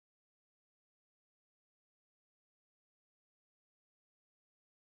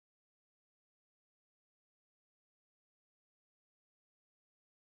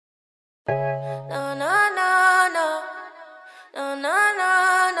No, no, no, no. No, no, no,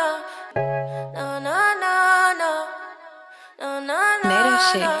 no. No, no, no, no. No, no, no, Made that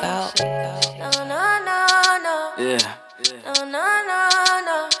shit no. out. No, no, no, no. Yeah. No, no, no,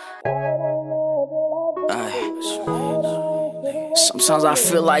 no. Sometimes I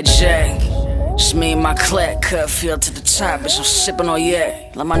feel like Jack. Just me and my clack, cut feel to the top, bitch. I'm sipping on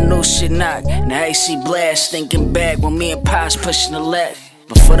yak, like my new shit knock. And the AC blast, thinking back when me and Pops pushing the leg.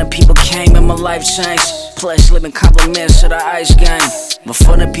 Before them people came and my life changed. Plus living compliments to the ice game.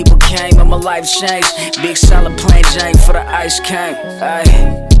 Before them people came and my life changed. Big solid plain Jane for the ice came.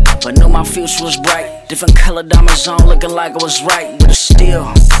 Aye. But knew my future was bright. Different color diamonds on, looking like I was right. But it's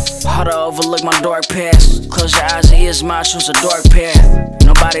still hard to overlook my dark past. Close your eyes and ears, my choose a dark path.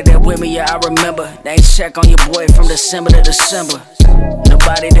 Nobody there with me, yeah, I remember. They ain't check on your boy from December to December.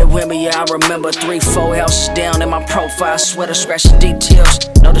 Nobody there with me, yeah, I remember. 3-4 houses down in my profile, sweater, scratch the details.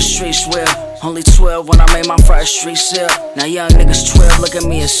 Know the streets well. Only 12 when I made my first street sale. Now young niggas 12, look at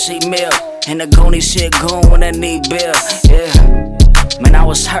me and see meal. And the Goonies hit Goon when they need bill. Yeah. Man, I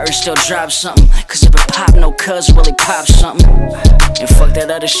was hurt, still drop something. Cause if it pop, no cuz really pop something. And fuck that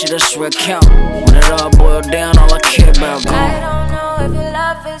other shit, that's real count. When it all boiled down, all I care about Goon. I don't know if your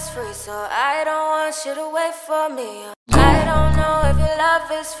love is free, so I don't want you to wait for me. I don't know if your love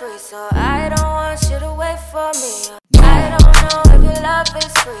is free, so I don't want you to wait for me. I don't know if your love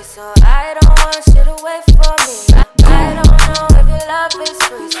is free, so I don't want you to wait for me. I don't know if your love is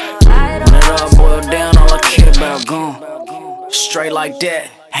free, so I don't want you to wait for me. When it all boiled down, all I care about Goon. Straight like that,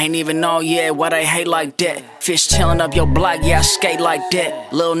 ain't even know yet why they hate like that. Fish tailing up your block, yeah, I skate like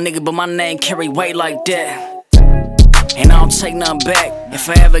that. Little nigga, but my name carry weight like that. And I don't take nothing back. If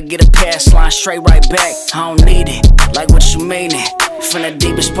I ever get a pass line, straight right back. I don't need it, like what you meaning. From the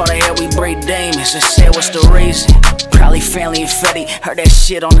deepest part of hell, we breed demons. They said, what's the reason? Probably family and Fetty. Heard that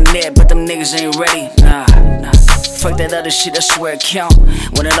shit on the net, but them niggas ain't ready. Nah. Fuck that other shit, that's where it count.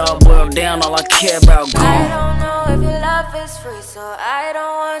 When it all boiled down, all I care about Goon. I don't know if your love is free, so I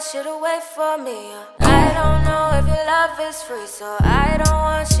don't want you to wait for me. I don't know if your love is free, so I don't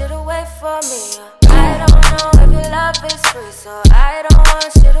want you to wait for me. I don't know if your love is free, so I don't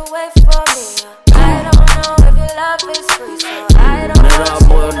want you to wait for me. I don't know if your love is free, so I don't want you to wait for me. When it all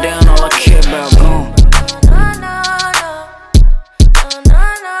boiled down, all I care about Goon. No, no, no. No, no,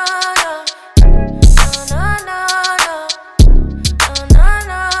 no, no. No, no, no, no. No, no,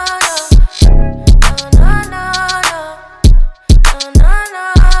 no, no. No, no, no, no. No, no,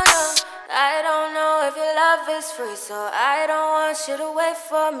 no, no. I don't know if your love is free, so I don't want you to wait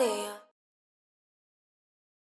for me.